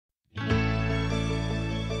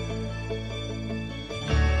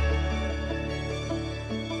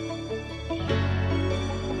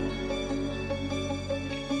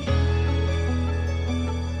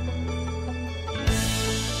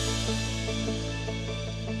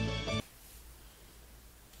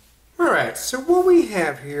Alright, so what we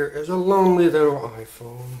have here is a lonely little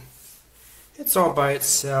iPhone. It's all by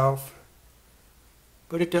itself,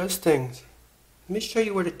 but it does things. Let me show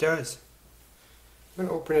you what it does. I'm going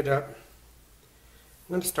to open it up. I'm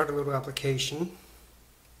going to start a little application.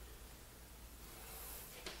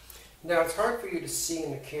 Now it's hard for you to see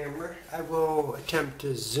in the camera. I will attempt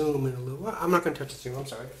to zoom in a little. Well, I'm not going to touch the zoom, I'm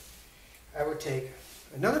sorry. I will take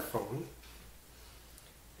another phone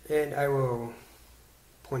and I will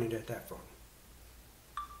point it at that phone.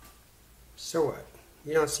 So what?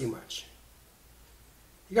 You don't see much.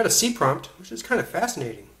 You got a C prompt, which is kind of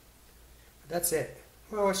fascinating. But that's it.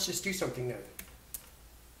 Well, let's just do something then.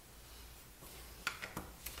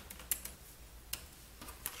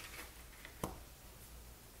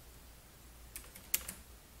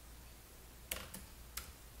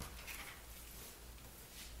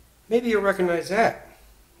 Maybe you'll recognize that.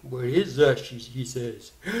 What is that? He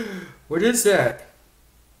says. What is that?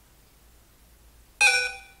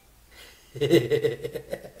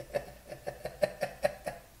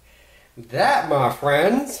 That, my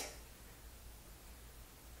friends,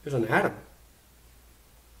 is an Adam.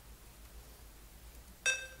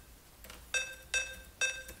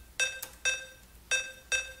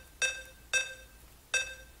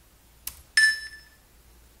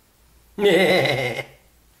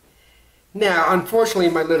 Now, unfortunately,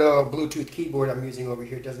 my little Bluetooth keyboard I'm using over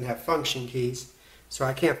here doesn't have function keys, so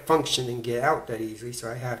I can't function and get out that easily, so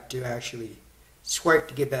I have to actually swipe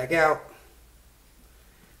to get back out.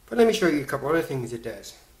 But let me show you a couple other things it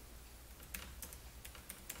does.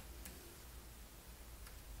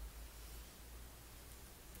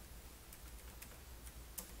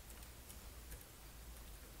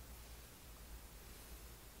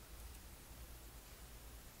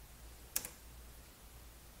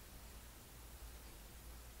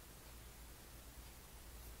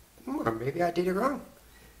 Or maybe I did it wrong.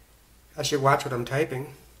 I should watch what I'm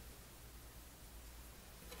typing.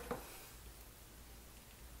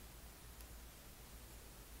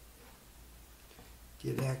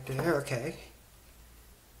 Get back there, okay.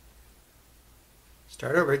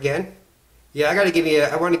 Start over again. Yeah, I want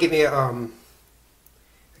to give me a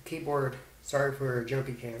keyboard. Sorry for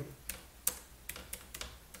jumpy cam.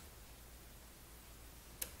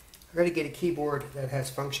 I gotta get a keyboard that has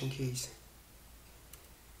function keys.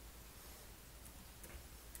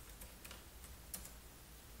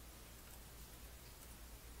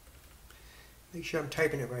 Make sure I'm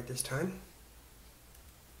typing it right this time.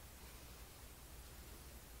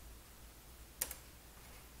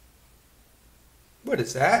 What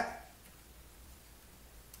is that?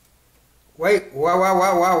 Wait, what?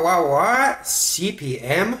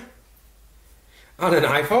 CPM? On an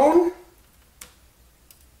iPhone?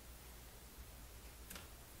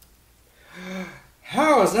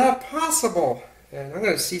 How is that possible? And I'm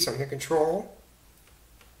going to see something here, control.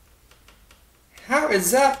 How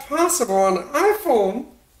is that possible on an iPhone?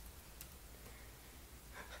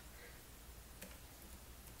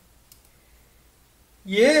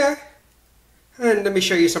 Yeah. And let me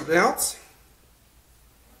show you something else.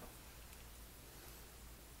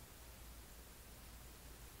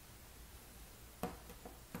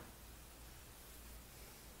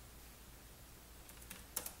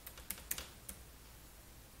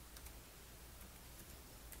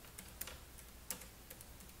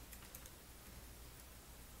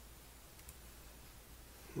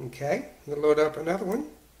 Okay, we'll load up another one.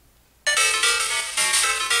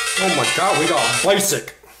 Oh my God, we got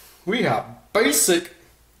basic. We have basic.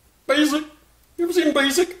 Basic. You ever seen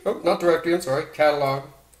basic? Oh, not directory, I'm sorry. Catalog.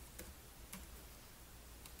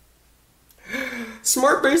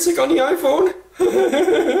 Smart basic on the iPhone.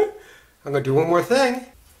 I'm going to do one more thing.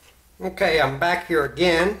 Okay, I'm back here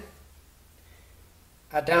again.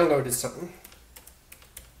 I downloaded something.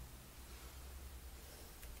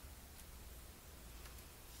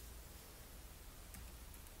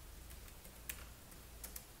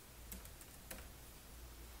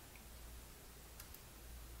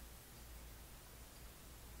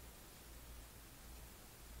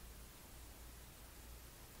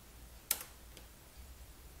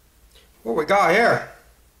 What we got here?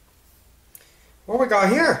 What we got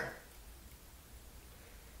here?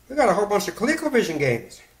 We got a whole bunch of ColecoVision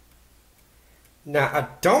games. Now, I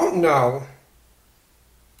don't know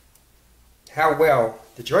how well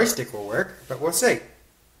the joystick will work, but we'll see.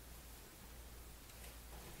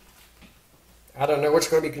 I don't know what's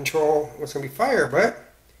going to be control, what's going to be fire,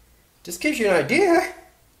 but just gives you an idea.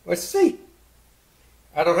 Let's see.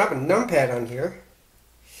 I don't have a numpad on here.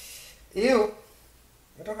 Ew.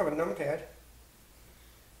 I don't have a numpad.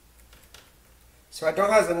 So I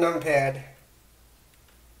don't have the numpad.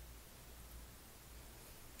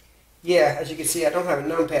 Yeah, as you can see, I don't have a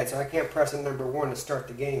numpad, so I can't press a number 1 to start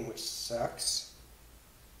the game, which sucks.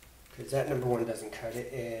 Because that number 1 doesn't cut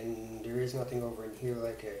it, and there is nothing over in here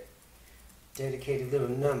like a dedicated little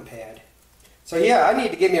numpad. So yeah, I need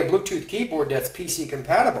to get me a Bluetooth keyboard that's PC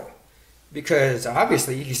compatible. Because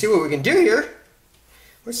obviously, you can see what we can do here.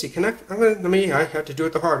 Let's see, I have to do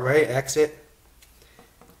it the hard way. Exit.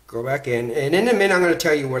 Go back in. And in a minute, I'm going to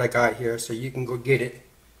tell you what I got here, so you can go get it.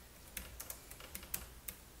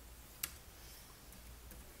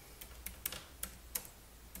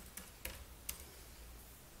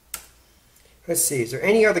 Let's see, is there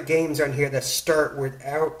any other games on here that start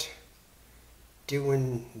without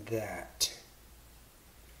doing that?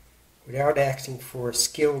 Without asking for a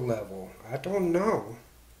skill level? I don't know.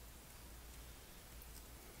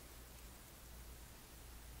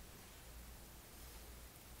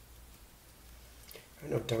 I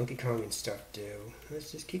know Donkey Kong and stuff do.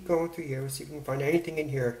 Let's just keep going through here. Let's see if we can find anything in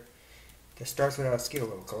here that starts without a skill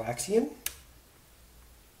level. Galaxian?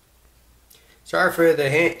 Sorry for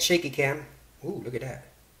the shaky cam. Ooh, look at that.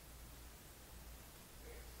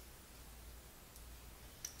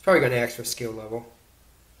 It's probably going to ask for skill level.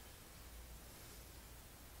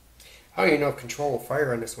 I don't even know if control will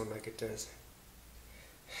fire on this one like it does.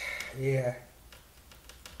 Yeah.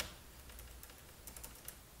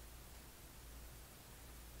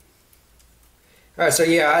 Alright, so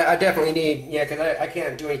yeah, I definitely need, yeah, because I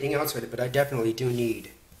can't do anything else with it, but I definitely do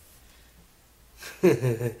need.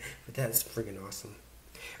 But that's friggin' awesome.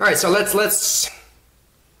 Alright, so let's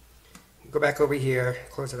go back over here,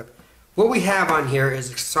 close it up. What we have on here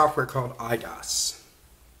is a software called iDOS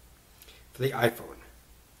for the iPhone.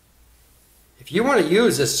 If you want to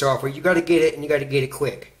use this software, you got to get it, and you got to get it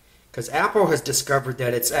quick. Because Apple has discovered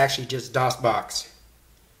that it's actually just DOSBox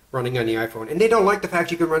running on the iPhone. And they don't like the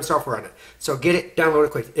fact you can run software on it. So get it, download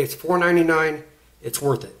it quick. It's $4.99. It's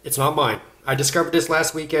worth it. It's not mine. I discovered this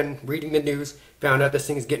last weekend, reading the news, found out this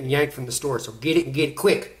thing is getting yanked from the store. So get it and get it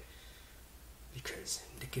quick. Because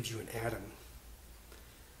it gives you an Adam.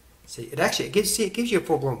 See, it gives you a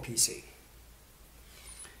full-blown PC.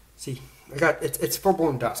 See, it's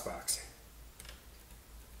full-blown DOSBox.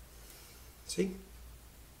 See?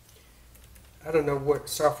 I don't know what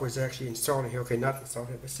software is actually installed in here. Okay, not installed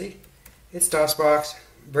here, but see? It's DOSBox,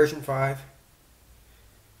 version 5.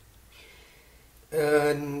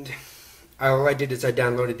 And all I did is I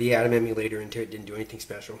downloaded the Adam emulator into it. Didn't do anything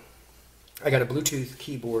special. I got a Bluetooth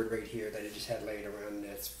keyboard right here that I just had laying around.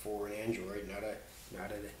 That's for an Android, not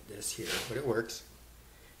this here, but it works.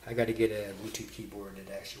 I got to get a Bluetooth keyboard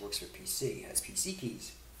that actually works for PC. It has PC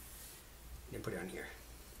keys. And then put it on here.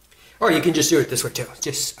 Or you can just do it this way too.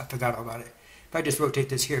 I forgot all about it. If I just rotate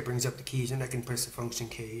this here, it brings up the keys, and I can press the function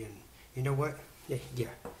key. And you know what? Yeah.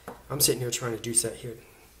 I'm sitting here trying to do that here.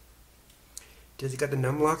 Does it got the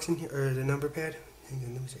numlocks in here, or the number pad? Hang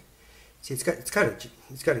on, let me see. See, it's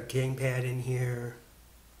got a gamepad in here,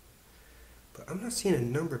 but I'm not seeing a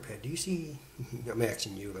number pad. Do you see? I'm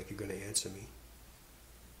asking you like you're going to answer me.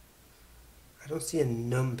 I don't see a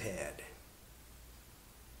numpad.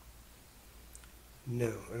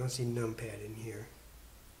 No, I don't see numpad in here.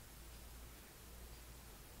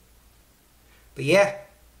 But yeah.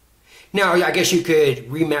 Now, I guess you could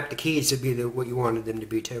remap the keys to be what you wanted them to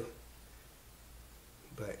be too.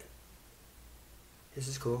 But this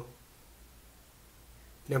is cool.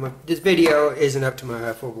 Now, this video isn't up to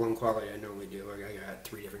my full-blown quality I normally do. I got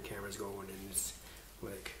 3 different cameras going, and it's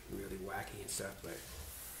like really wacky and stuff. But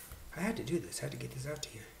I had to do this. I had to get this out to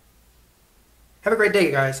you. Have a great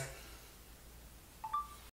day, guys.